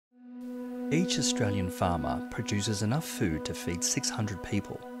Each Australian farmer produces enough food to feed 600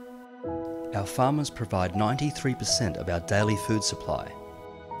 people. Our farmers provide 93% of our daily food supply.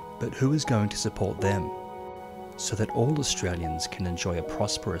 But who is going to support them so that all Australians can enjoy a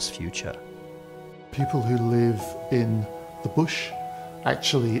prosperous future? People who live in the bush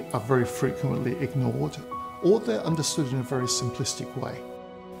actually are very frequently ignored, or they're understood in a very simplistic way.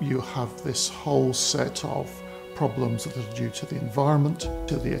 You have this whole set of problems that are due to the environment,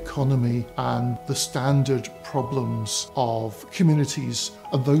 to the economy, and the standard problems of communities,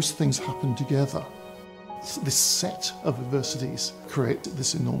 and those things happen together. This set of adversities create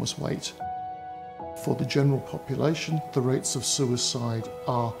this enormous weight. For the general population, the rates of suicide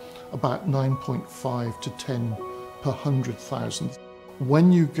are about 9.5 to 10 per 100,000.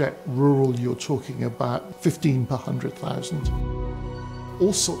 When you get rural, you're talking about 15 per 100,000.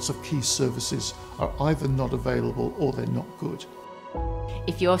 All sorts of key services are either not available or they're not good.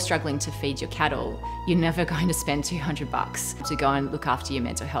 If you're struggling to feed your cattle, you're never going to spend $200 to go and look after your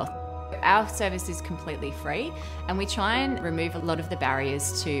mental health. Our service is completely free, and we try and remove a lot of the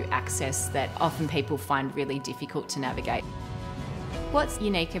barriers to access that often people find really difficult to navigate. What's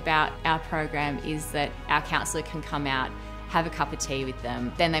unique about our program is that our counsellor can come out, have a cup of tea with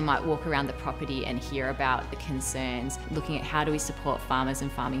them, then they might walk around the property and hear about the concerns, looking at how do we support farmers and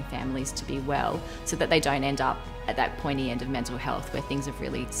farming families to be well so that they don't end up at that pointy end of mental health where things have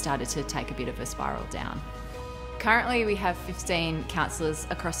really started to take a bit of a spiral down. Currently we have 15 counsellors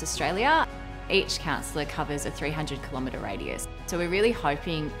across Australia. Each counsellor covers a 300-kilometre radius. So we're really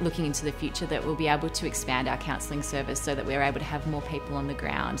hoping, looking into the future, that we'll be able to expand our counselling service so that we're able to have more people on the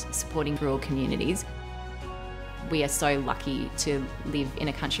ground supporting rural communities. We are so lucky to live in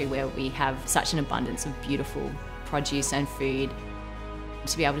a country where we have such an abundance of beautiful produce and food.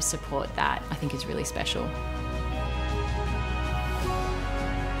 To be able to support that, I think, is really special.